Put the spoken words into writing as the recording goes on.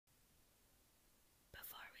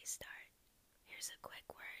Here's a quick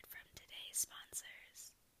word from today's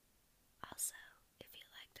sponsors. Also, if you'd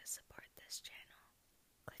like to support this channel,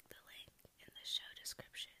 click the link in the show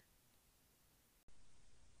description.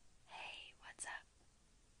 Hey, what's up?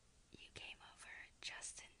 You came over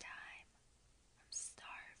just in time. I'm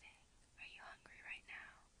starving. Are you hungry right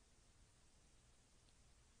now?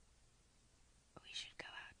 We should go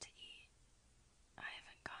out to eat. I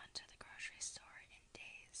haven't gone to the grocery store in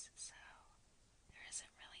days, so there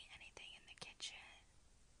isn't really anything in the kitchen.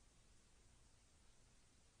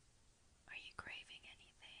 Are you craving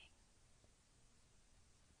anything?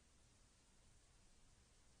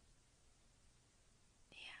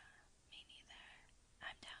 Yeah, me neither.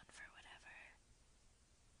 I'm down for whatever.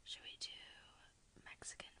 Should we do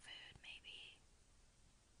Mexican food, maybe?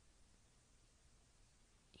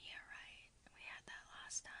 Yeah, right. We had that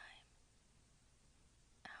last time.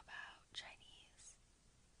 How about Chinese?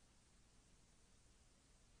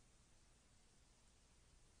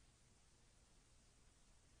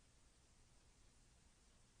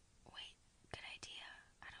 Wait, good idea.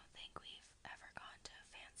 I don't think we've ever gone to a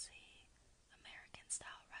fancy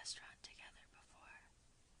American-style restaurant together before.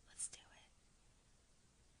 Let's do it.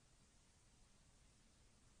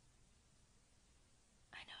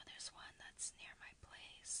 I know there's one that's near my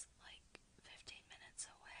place, like 15 minutes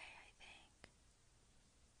away, I think.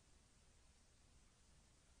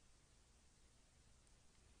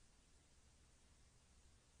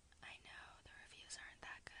 I know, the reviews aren't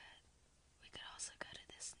that good. We could also go to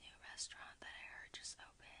this new restaurant that I heard just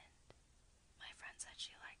opened. My friend said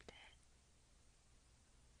she liked it.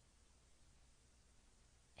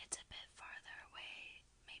 It's a bit farther away,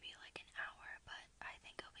 maybe like an hour, but I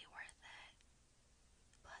think it'll be worth it.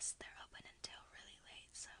 Plus, they're open until really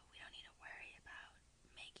late, so we don't need to worry about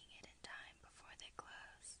making it in time before they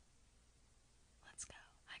close. Let's go.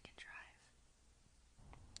 I can drive.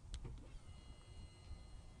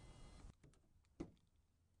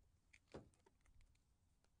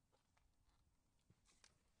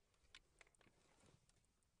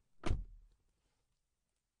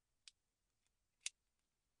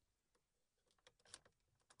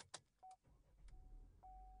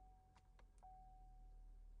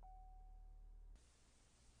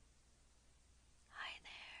 Hi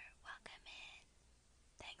there. Welcome in.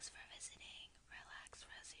 Thanks for visiting Relax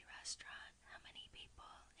Rosie Restaurant. How many people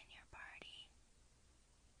in your party?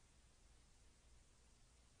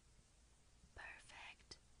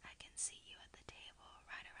 Perfect. I can seat you at the table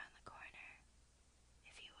right around the corner.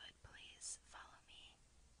 If you would please follow me.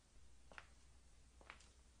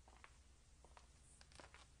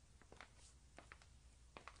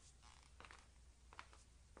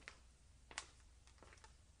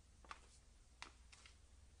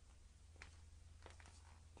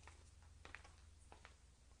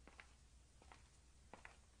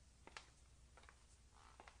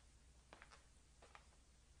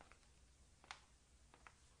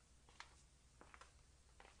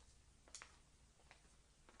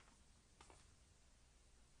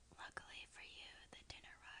 Luckily for you, the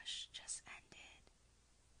dinner rush just ended.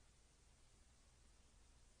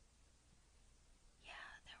 Yeah,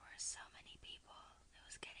 there were so many people, it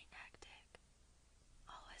was getting hectic.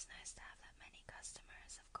 Always nice to have that many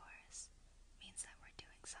customers, of course. Means that we're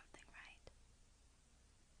doing something right.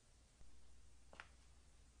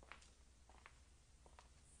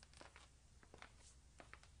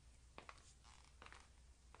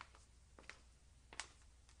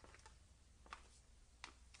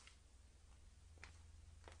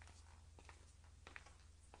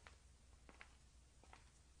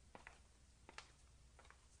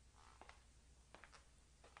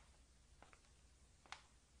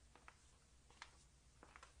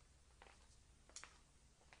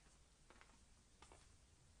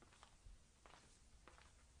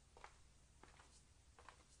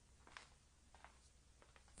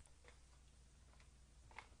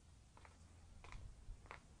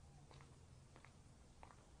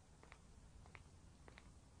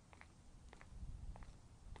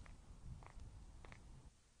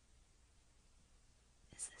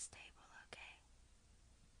 Is this table okay?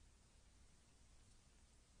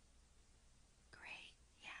 Great,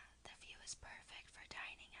 yeah, the view is perfect for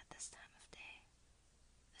dining at this time of day.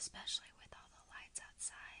 Especially with all the lights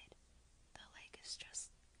outside. The lake is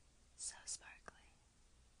just so sparkly.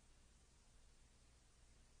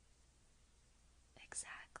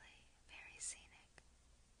 Exactly, very scenic.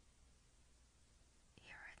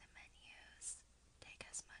 Here are the menus. Take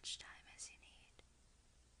as much time as you need.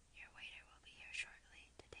 Your waiter will be here shortly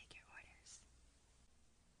to take your orders.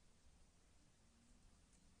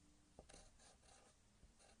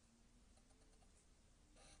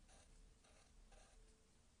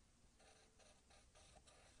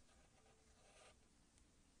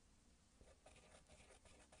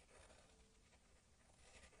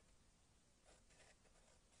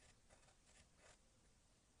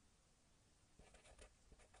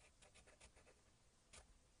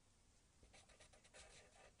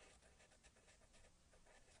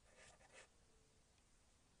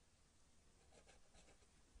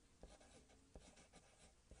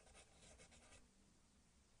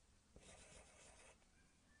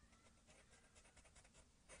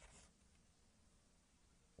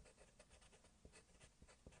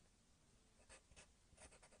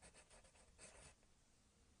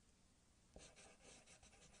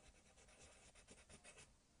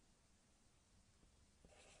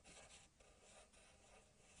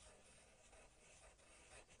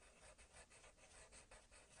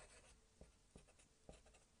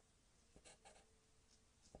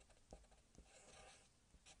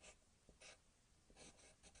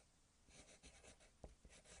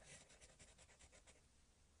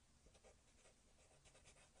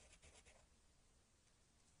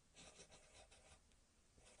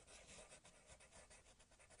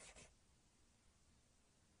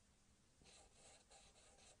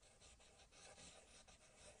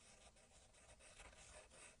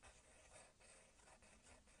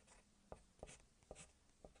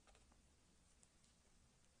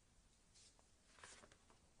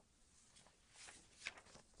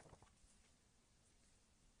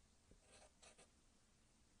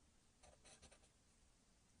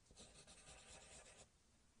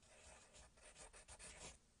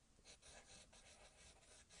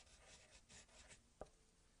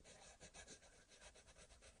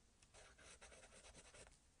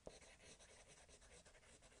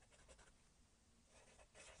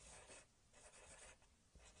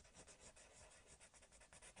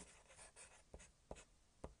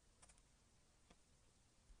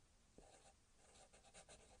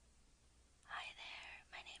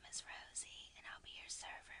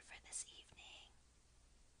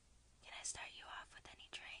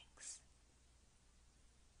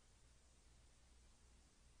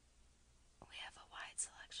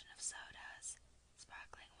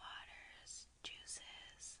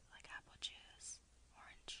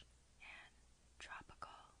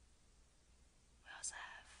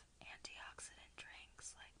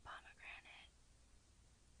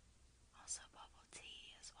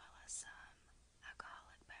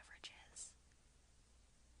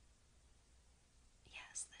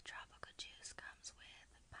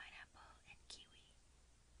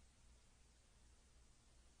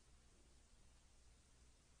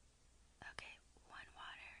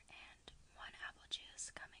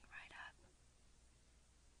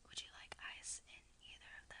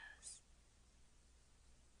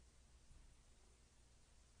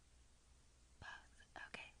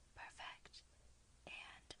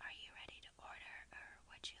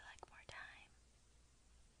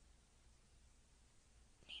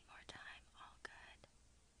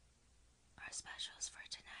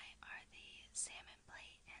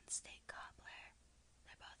 steak cobbler.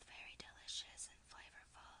 They're both very delicious and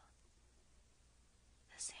flavorful.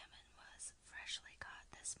 The salmon was freshly caught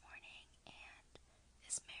this morning and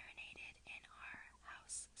is marinated in our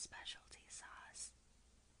house specialty sauce.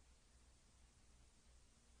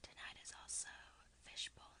 Tonight is also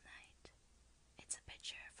fishbowl night. It's a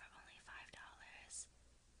pitcher for only $5.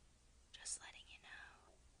 Just letting you know.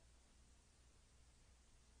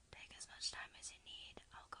 Take as much time as you need.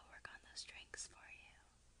 I'll go work on those drinks for you.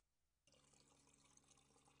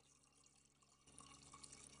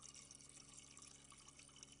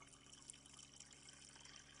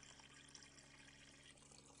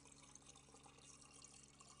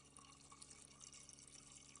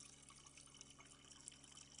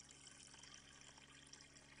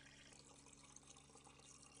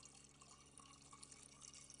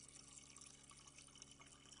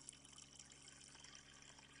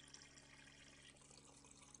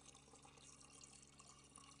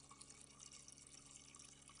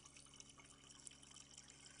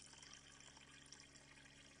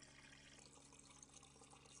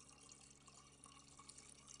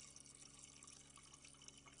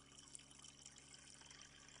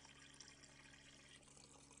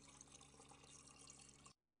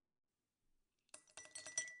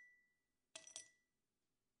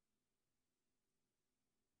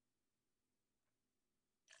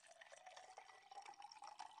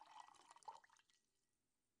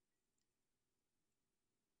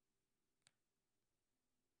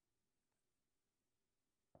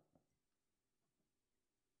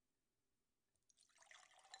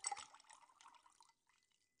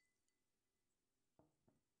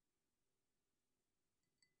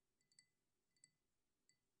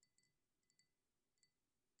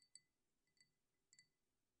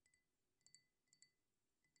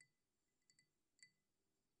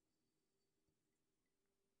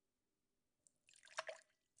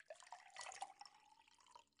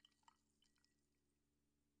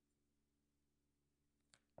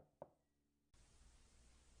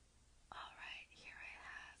 Alright, here I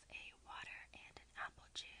have a water and an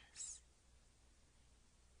apple juice.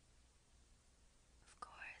 Of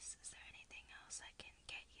course, is there anything else I can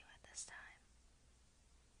get you at this time?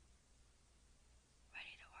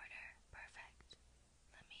 Ready to order? Perfect.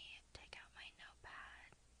 Let me take out my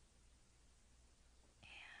notepad.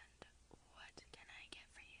 And what can I get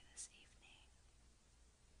for you this evening?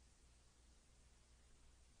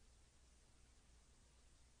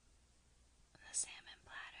 The salmon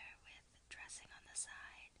platter with dressing on the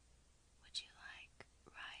side. Would you like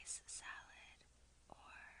rice salad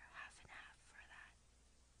or half and half for that?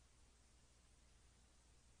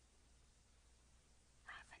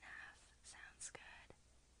 Half and half sounds good.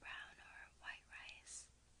 Brown or white rice?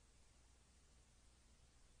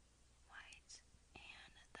 White.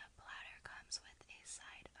 And the platter comes with a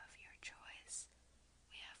side of your choice.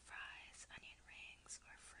 We have fries, onion rings,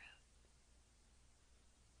 or fruit.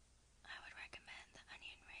 I would recommend the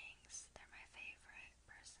onion rings. They're my favorite,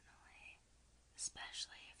 personally.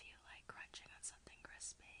 Especially if you like crunching on something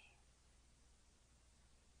crispy.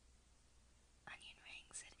 Onion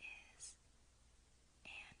rings it is.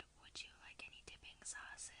 And would you like any dipping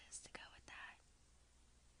sauces to go with that?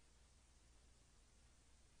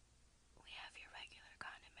 We have your regular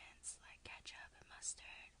condiments like ketchup and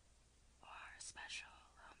mustard, or special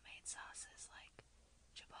homemade sauces like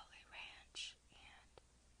chipotle ranch and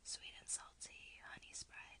sweet and salty honey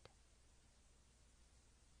spread.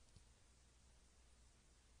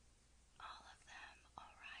 All of them,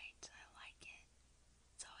 alright, I like it.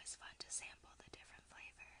 It's always fun to sample the different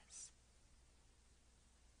flavors.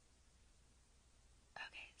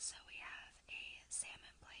 Okay, so we have a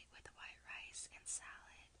salmon plate with white rice and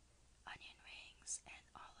salad, onion rings, and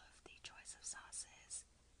all of the choice of sauces.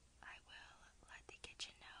 I will let the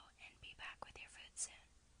kitchen know and be back with your food soon.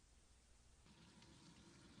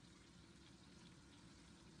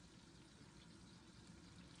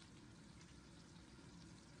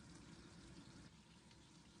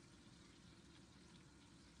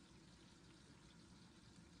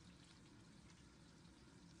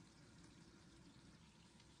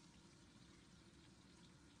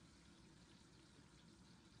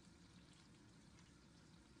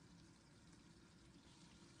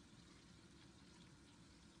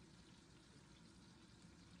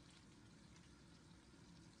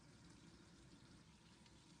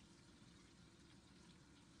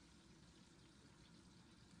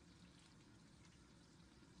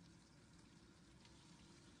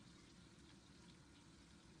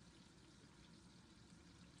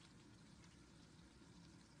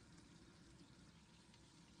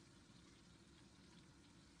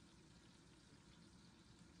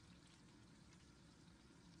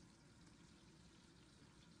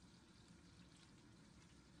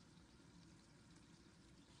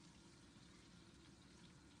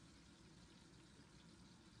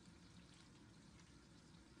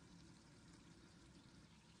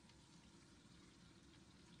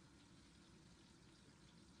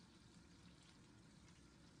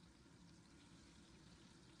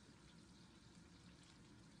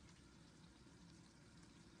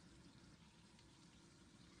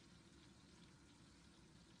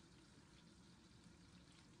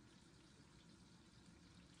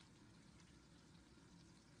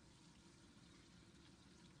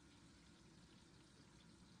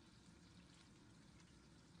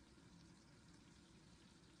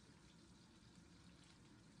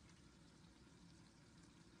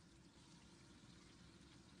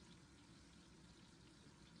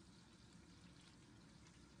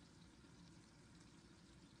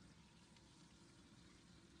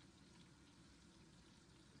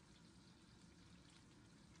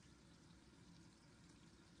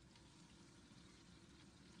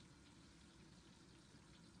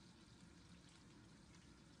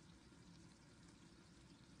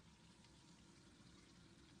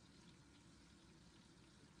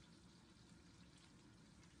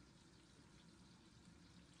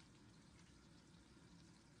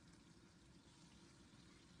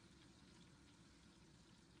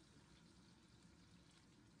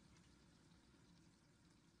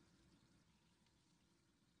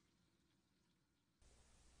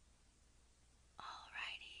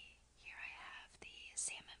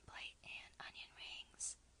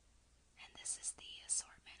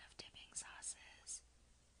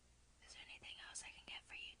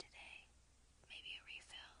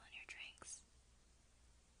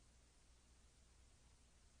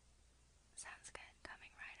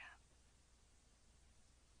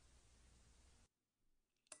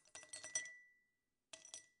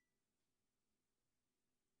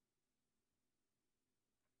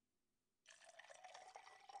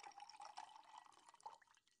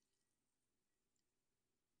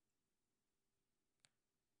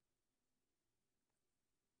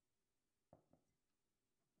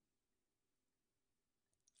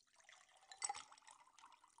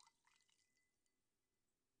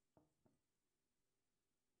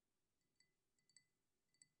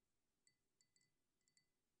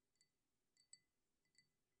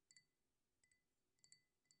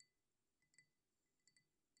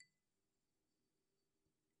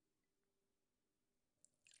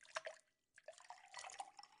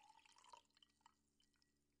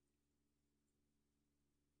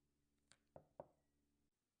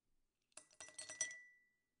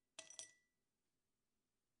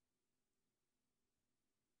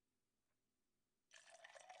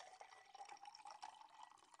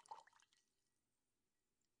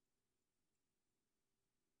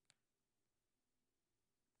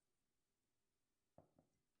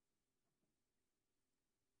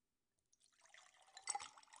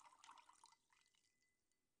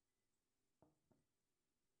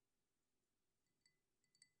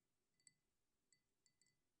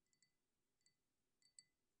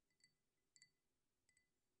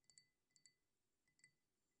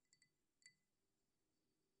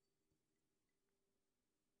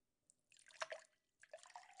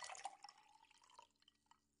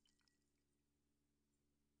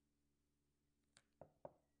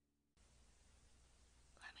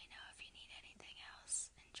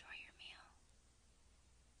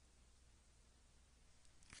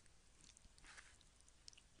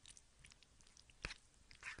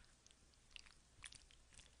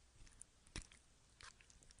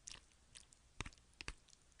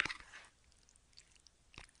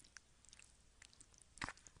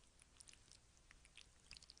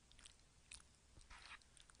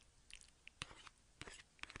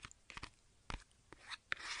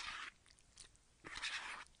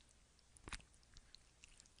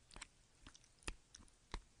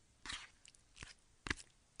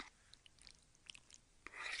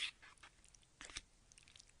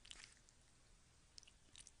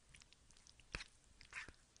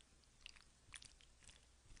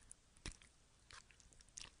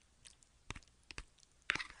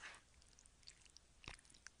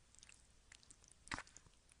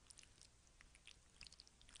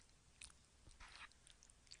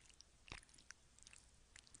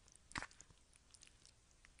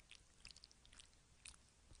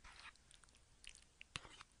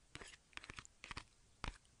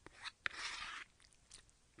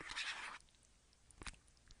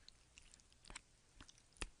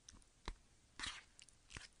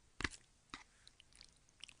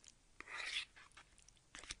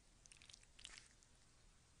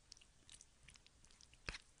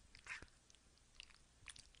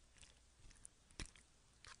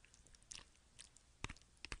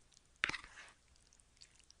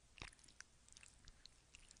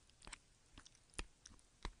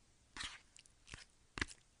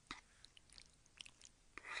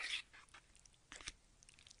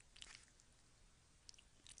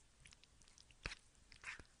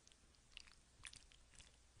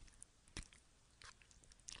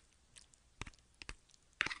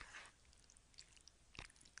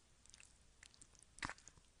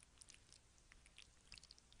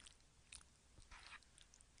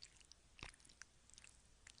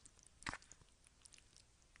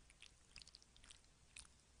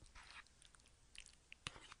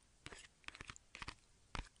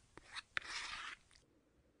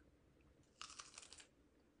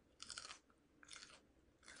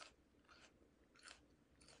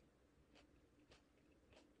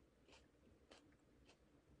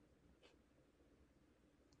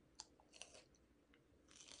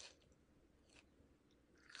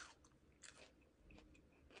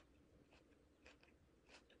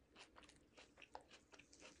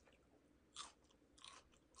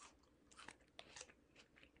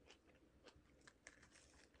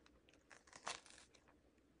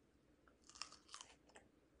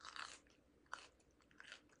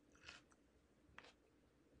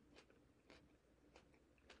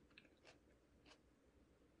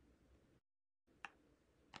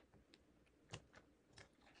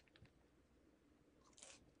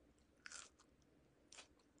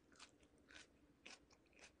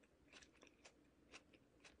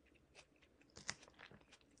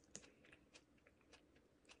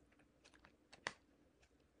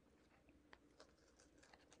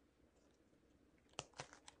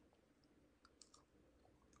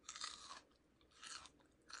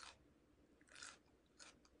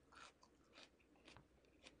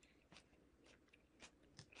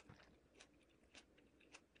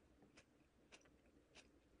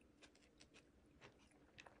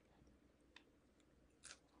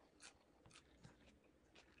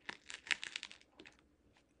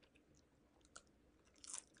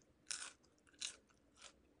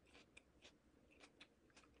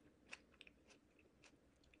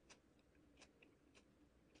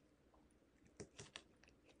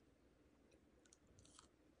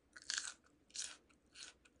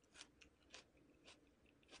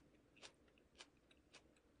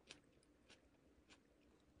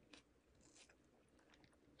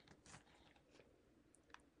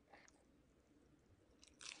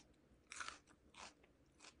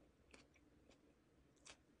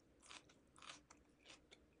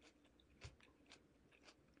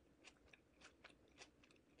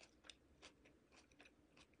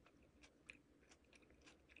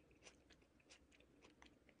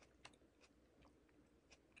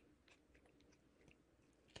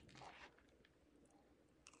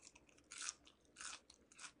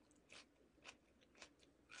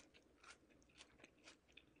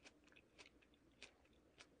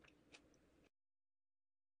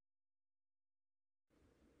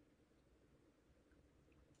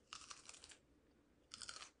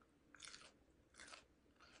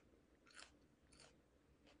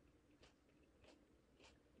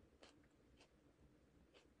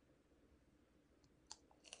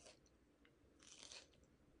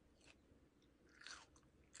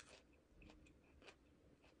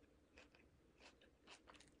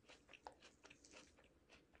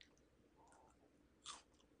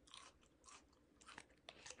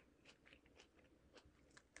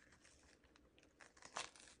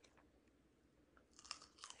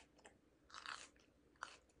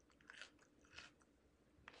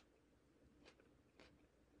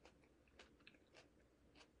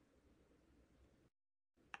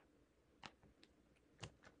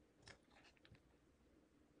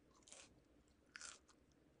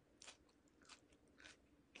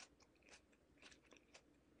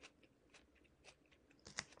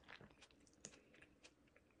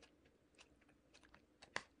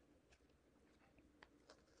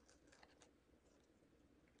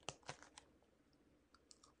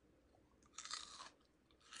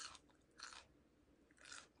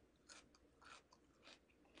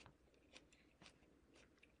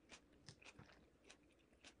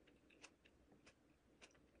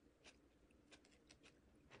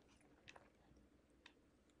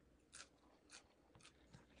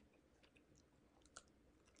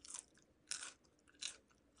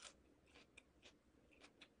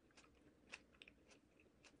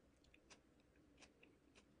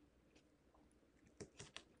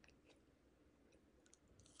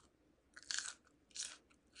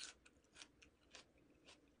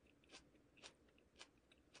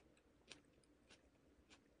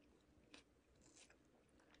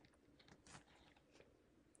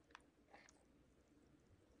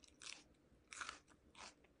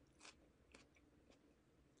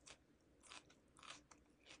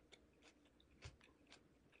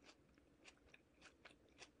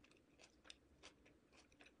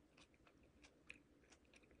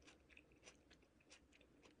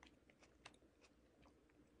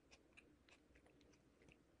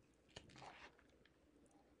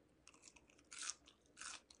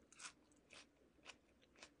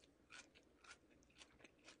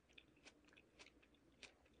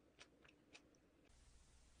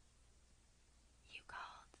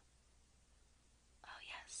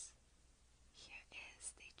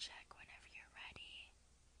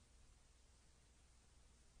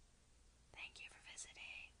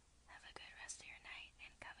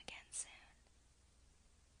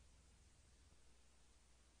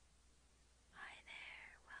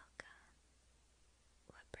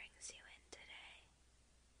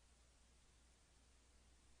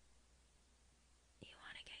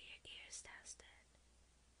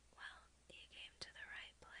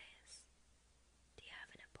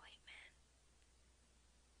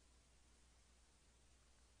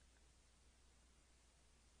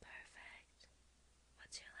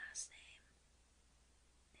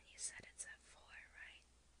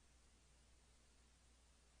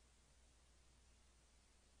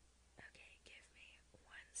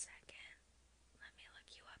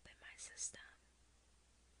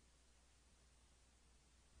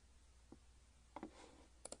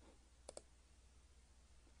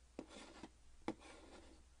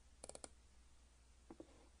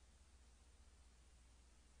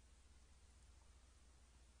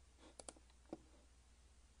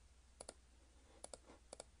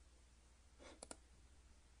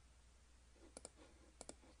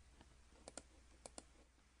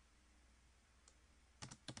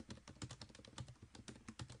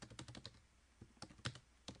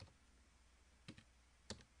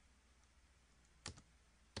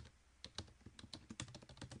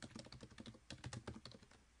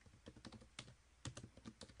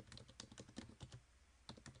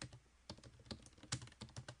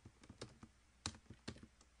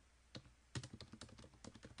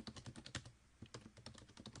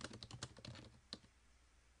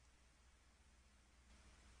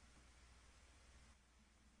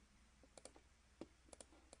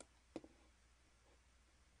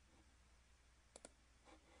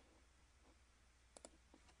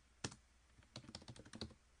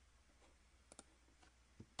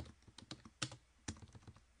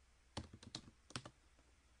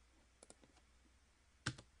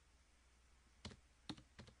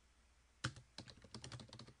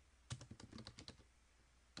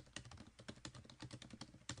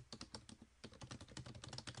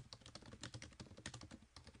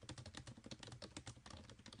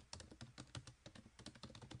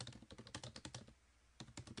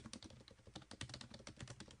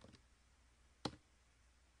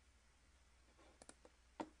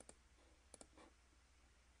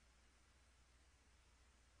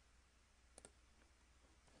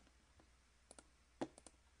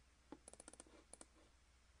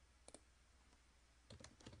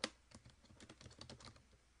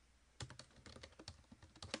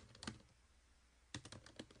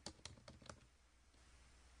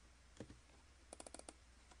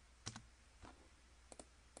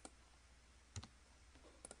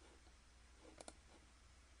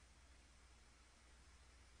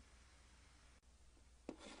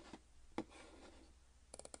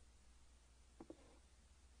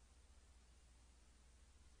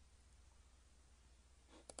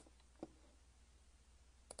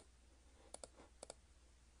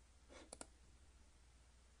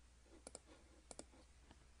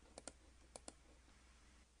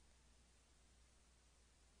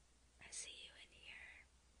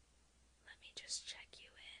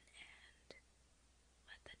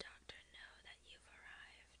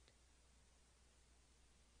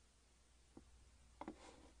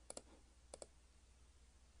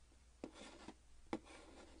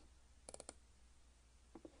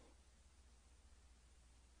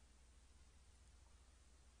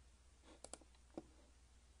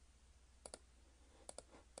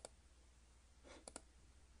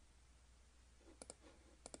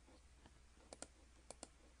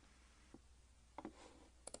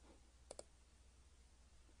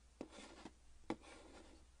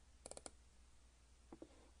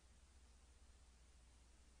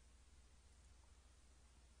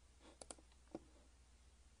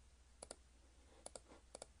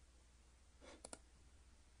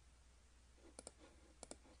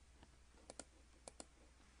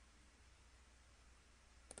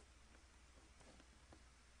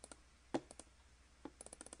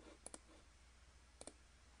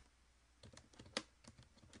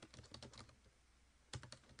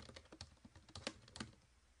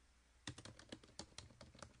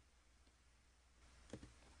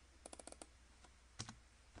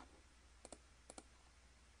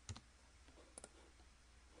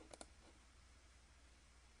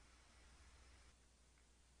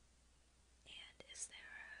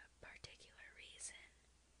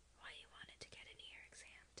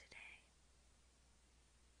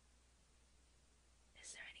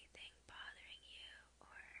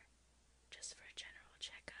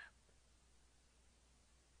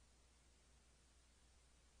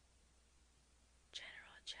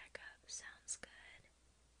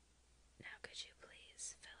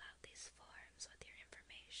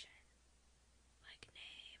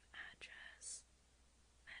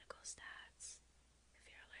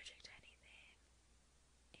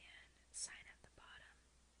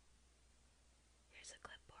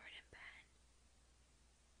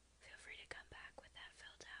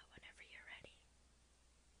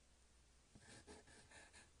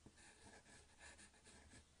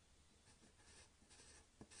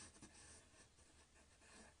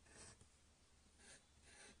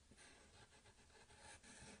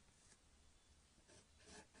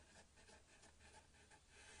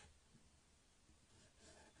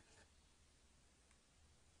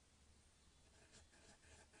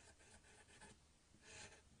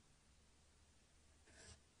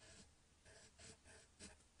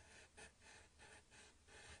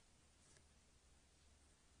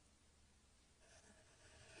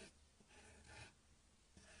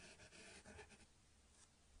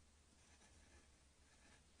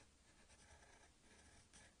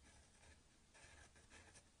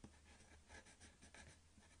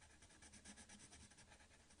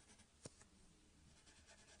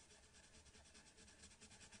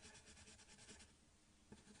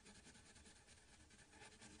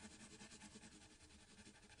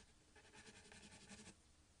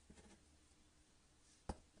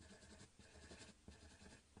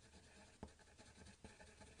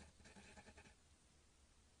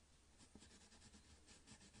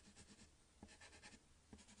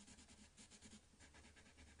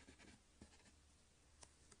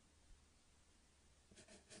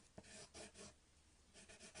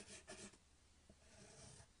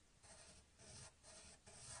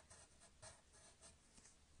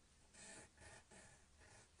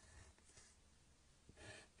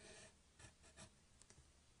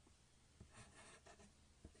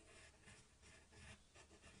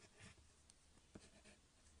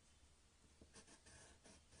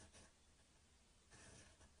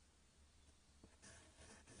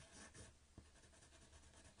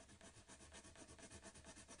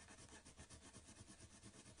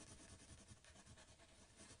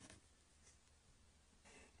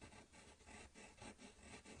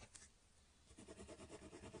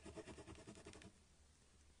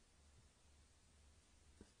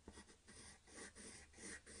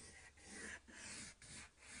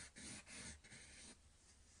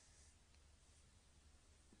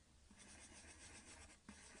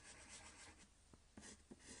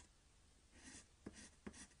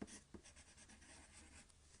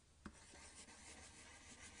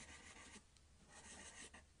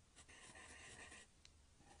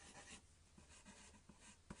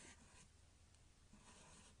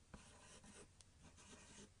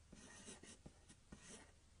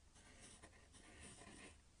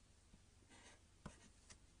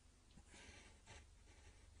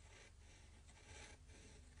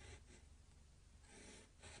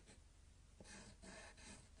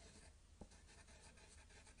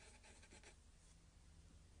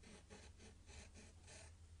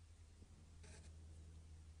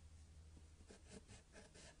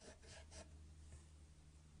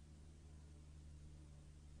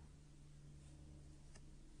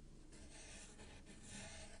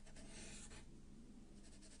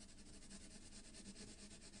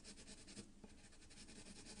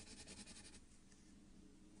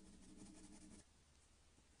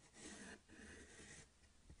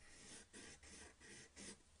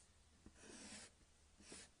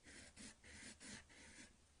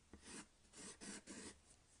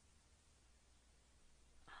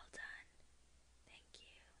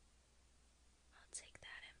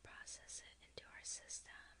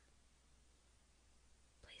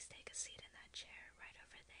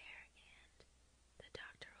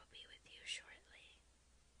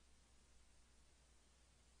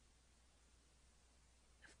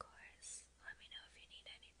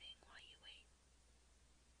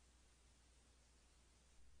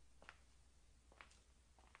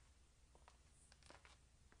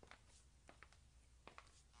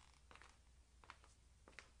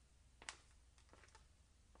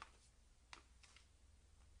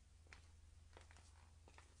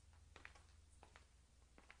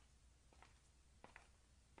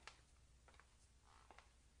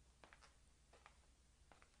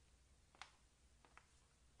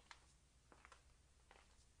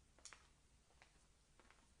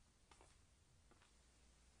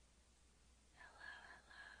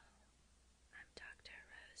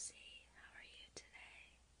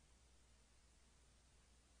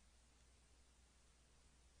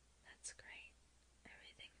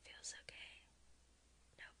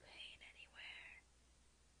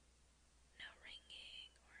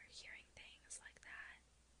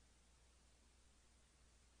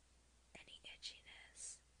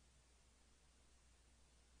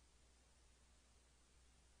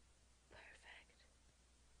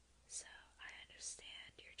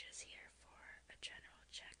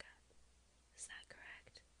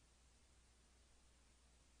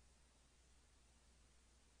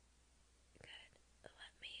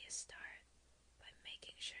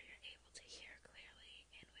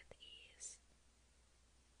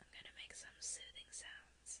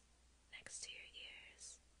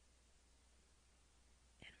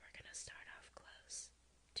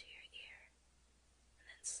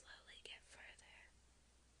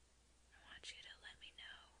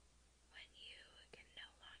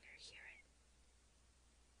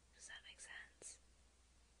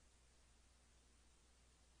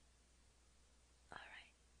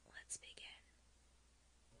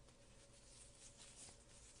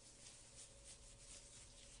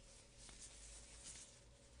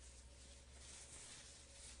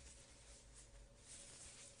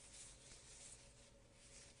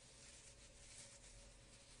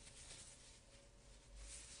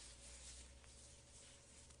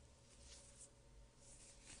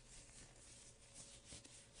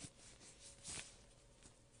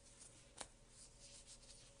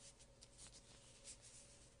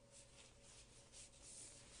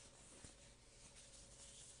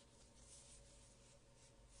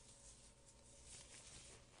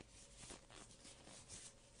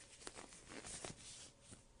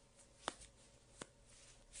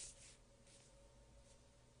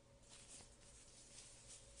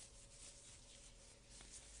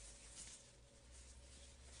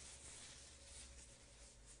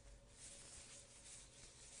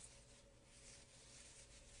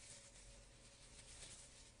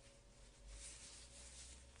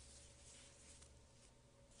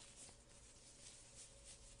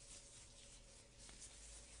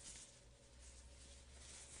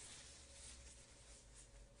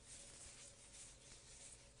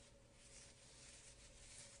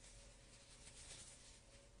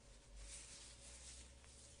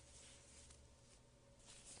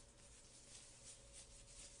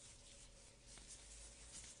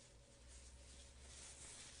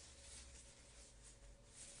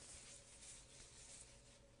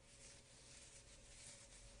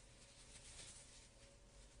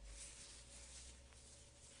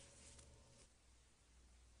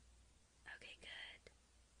 Okay, good.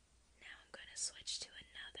 Now I'm going to switch to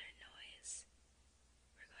another noise.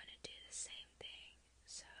 We're going to do the same thing,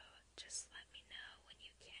 so just let me know when you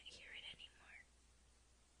can't hear it anymore.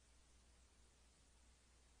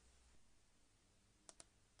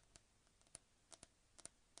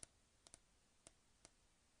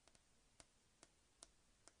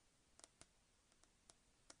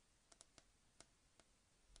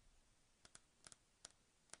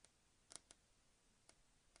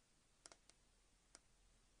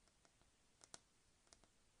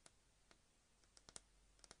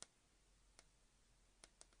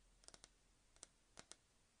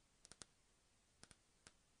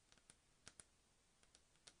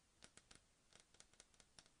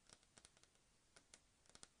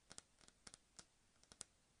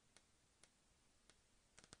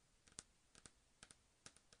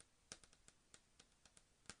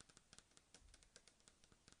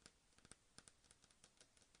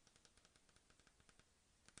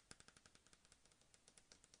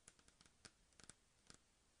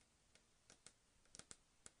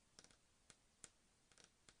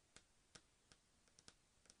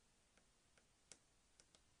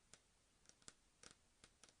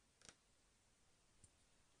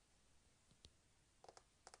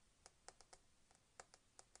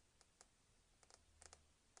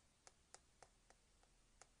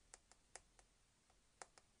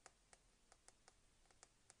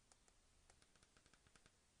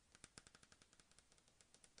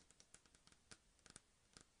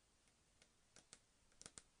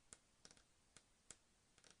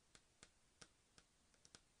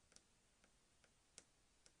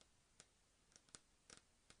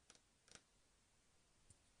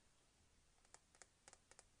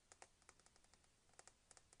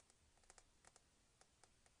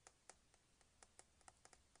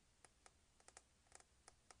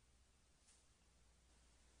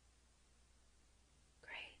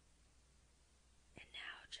 Great. And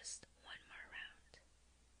now just one more round.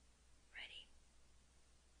 Ready?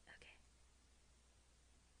 Okay.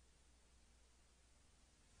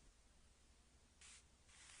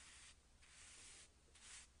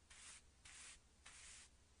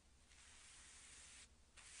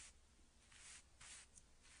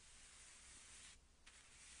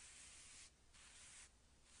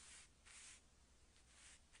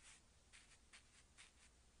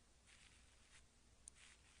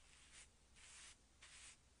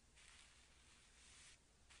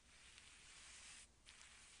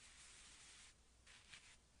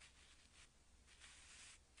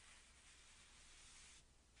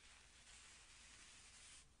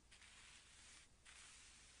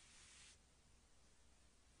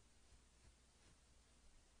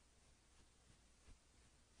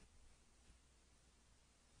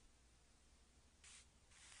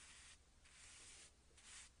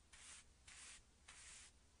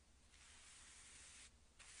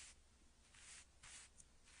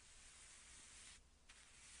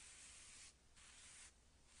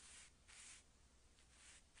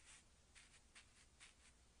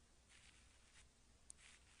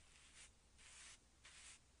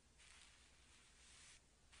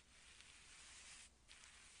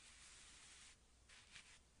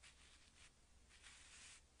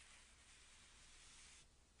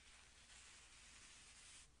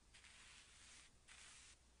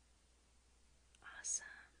 Awesome.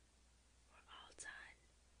 We're all done.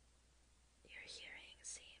 Your hearing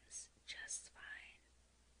seems just fine.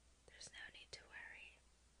 There's no need to worry.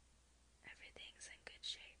 Everything's in good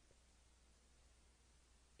shape.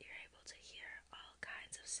 You're able to hear all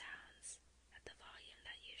kinds of sounds at the volume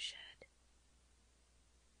that you should.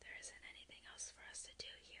 There isn't anything else for us to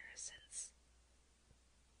do here since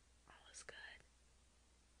all is good.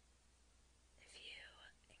 If you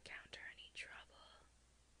encounter any trouble,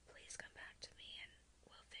 please come back to me and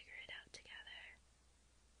we'll figure it out together.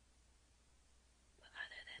 But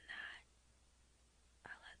other than that,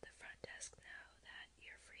 I'll let the front desk know that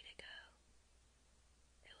you're free to go.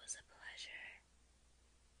 It was a pleasure.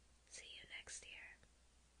 See you next year.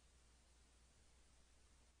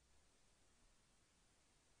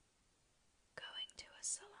 Going to a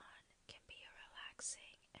salon can be a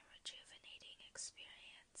relaxing and rejuvenating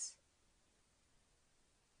experience.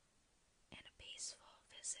 And a peaceful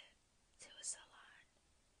visit to a salon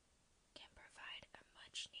can provide a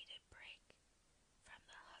much-needed break from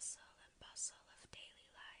the hustle and bustle of daily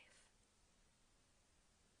life.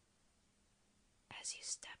 As you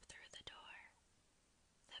step through the door,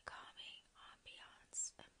 the calming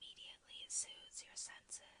ambiance immediately soothes your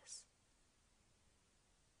senses.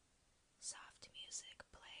 Soft music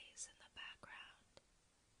plays in the background,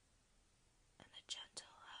 and the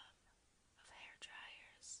gentle hum of hair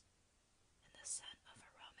dryers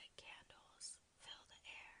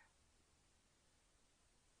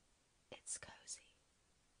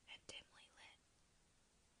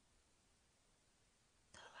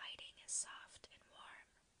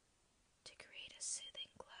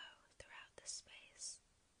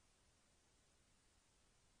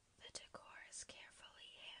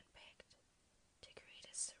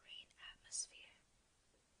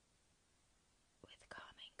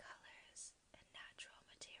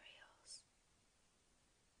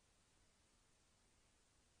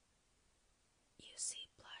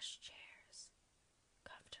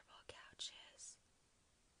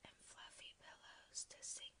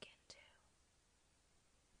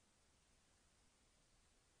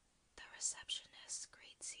receptionist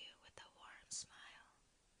greets you with a warm smile,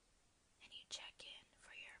 and you check in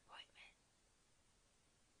for your appointment.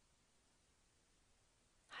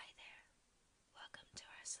 Hi there, welcome to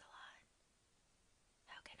our salon.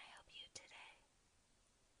 How can I help you today?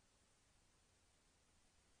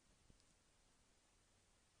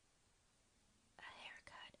 A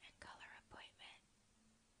haircut and color appointment.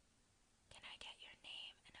 Can I get your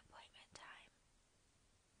name and appointment time?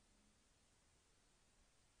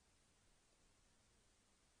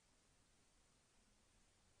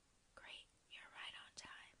 Great, you're right on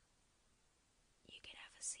time. You can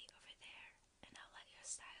have a seat over there, and I'll let your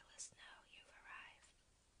stylist know you've arrived.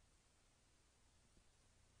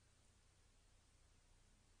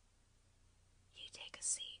 You take a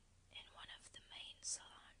seat in one of the main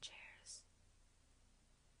salon chairs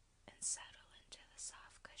and settle into the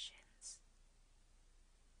soft cushions.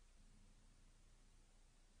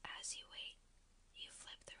 As you wait, you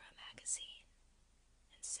flip through a magazine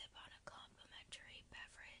and sip on a complimentary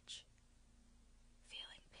beverage,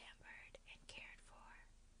 feeling pampered and cared for.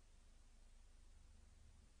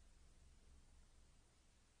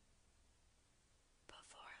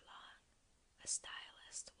 Before long, a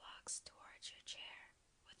stylist walks towards your chair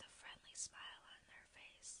with a friendly smile on their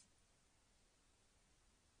face.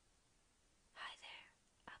 Hi there,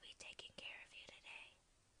 I'll be taking care of you today.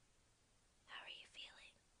 How are you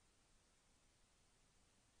feeling?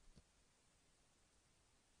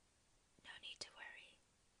 No need to worry.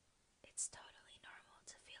 It's totally normal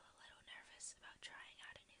to feel a little nervous about trying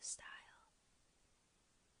out a new style.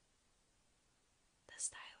 The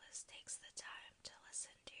stylist takes the time to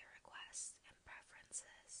listen to your requests and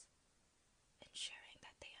preferences, ensuring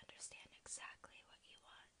that they understand exactly what you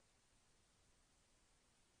want.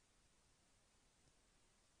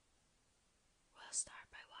 We'll start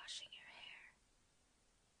by washing your hair,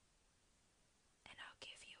 and I'll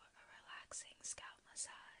give you a relaxing scalp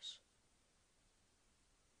massage.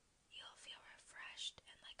 You'll feel refreshed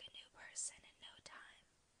and like a new person in no time.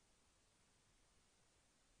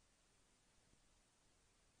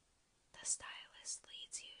 The stylist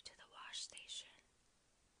leads you to the wash station,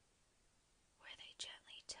 where they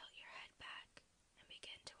gently tilt your head back and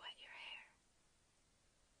begin to wet your hair.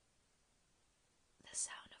 The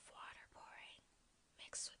sound of water pouring,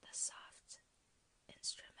 mixed with the soft,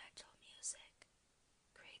 instrumental music,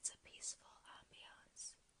 creates a peaceful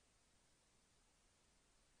ambiance.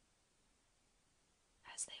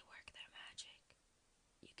 As they work their magic,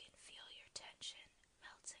 you can feel your tension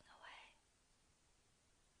melting away.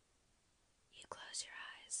 You close your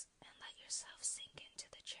eyes and let yourself sink into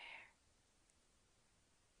the chair,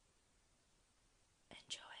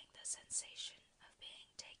 enjoying the sensation of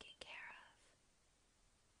being taken care of.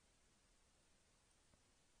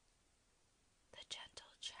 The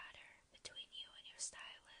gentle chatter between you and your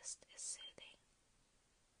stylist is soothing,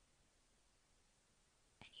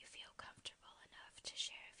 and you feel comfortable enough to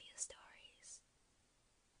share a few stories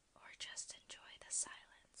or just enjoy the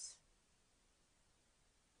silence.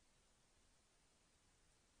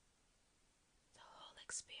 The whole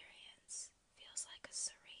experience feels like a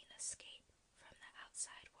serene escape from the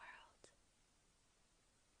outside world,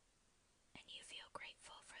 and you feel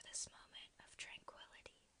grateful for this moment of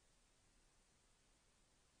tranquility.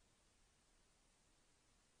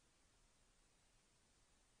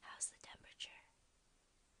 How's the temperature?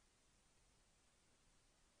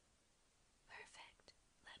 Perfect.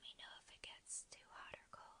 Let me know if it gets too hot or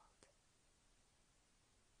cold.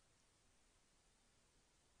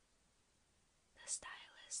 The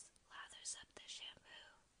stylist lathers up the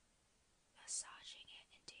shampoo, massaging it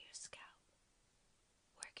into your scalp,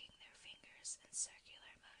 working their fingers in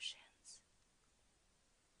circular motions.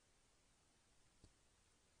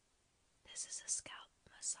 This is a scalp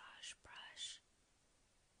massage brush.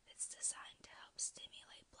 It's designed to help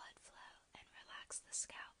stimulate blood flow and relax the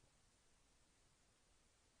scalp.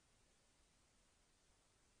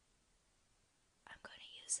 I'm going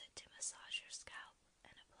to use it to massage your scalp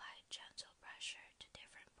and apply gentle pressure to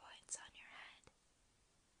different points on your head.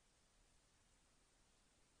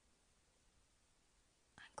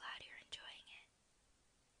 I'm glad you're enjoying it.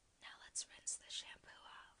 Now let's rinse the shampoo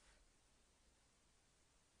off.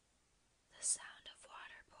 The sound of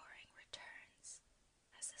water pouring returns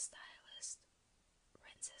as the stylist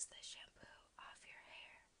rinses the shampoo off your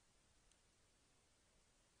hair.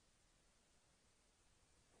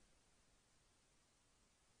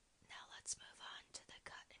 Now let's move on to the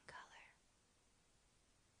cut and color.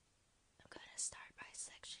 I'm going to start by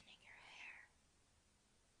sectioning your hair.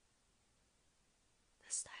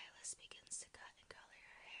 The stylist begins to cut and color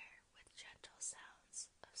your hair with gentle sounds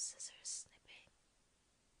of scissors snipping,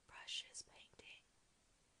 brushes painting,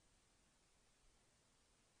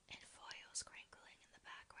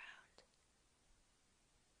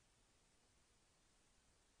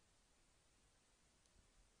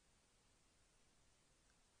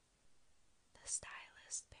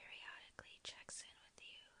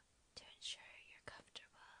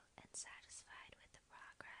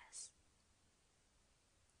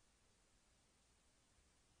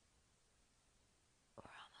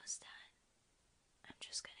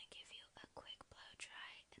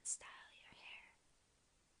 style your hair.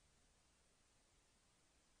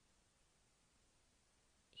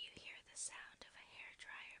 You hear the sound of a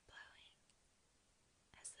hairdryer blowing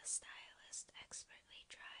as the stylist expertly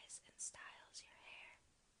dries and styles your hair.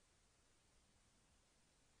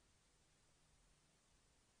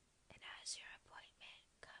 And as your appointment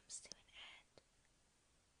comes to an end,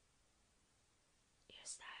 your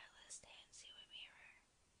stylist hands you a mirror,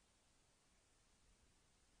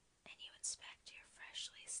 and you inspect your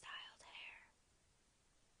freshly styled hair.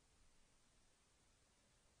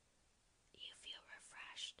 You feel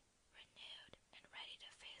refreshed, renewed, and ready to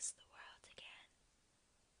face the world again.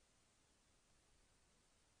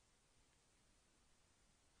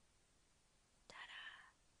 Ta-da!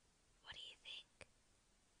 What do you think?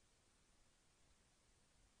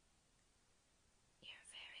 You're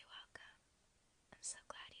very welcome. I'm so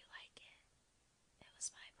glad you like it. It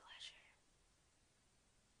was my pleasure.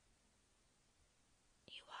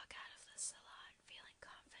 You walk out of the salon feeling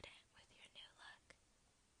confident with your new look.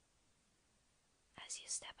 As you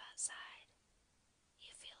step outside,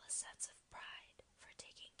 you feel a sense of pride for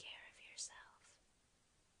taking care of yourself.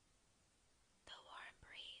 The warm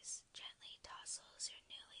breeze gently tousles your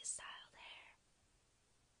newly styled hair,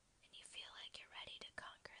 and you feel like you're ready to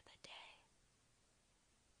conquer the day.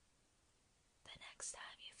 The next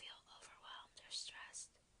time you feel overwhelmed or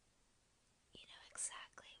stressed, you know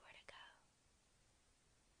exactly where to go.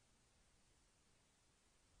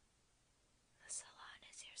 The salon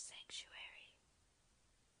is your sanctuary,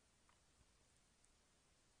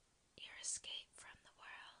 your escape from the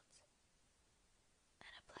world,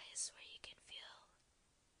 and a place where you can feel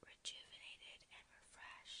rejuvenated and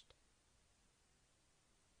refreshed.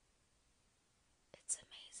 It's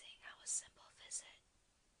amazing how a simple visit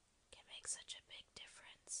can make such a big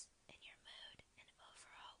difference in your mood and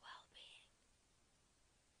overall well-being.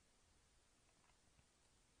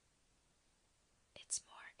 It's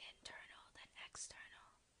more internal than external.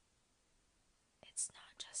 It's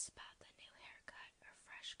not just about the new haircut or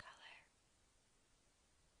fresh color.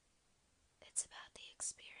 It's about the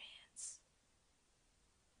experience,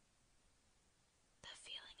 the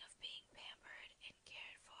feeling of being pampered and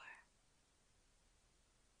cared for,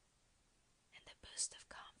 and the boost of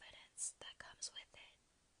confidence that comes with it.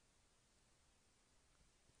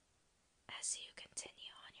 As you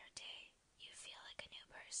continue on your day, you feel like a new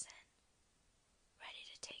person, ready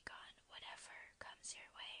to take on whatever comes your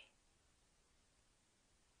way.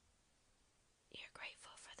 You're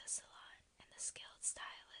grateful for the salon and the skilled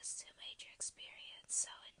stylists who made your experience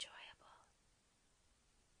so enjoyable.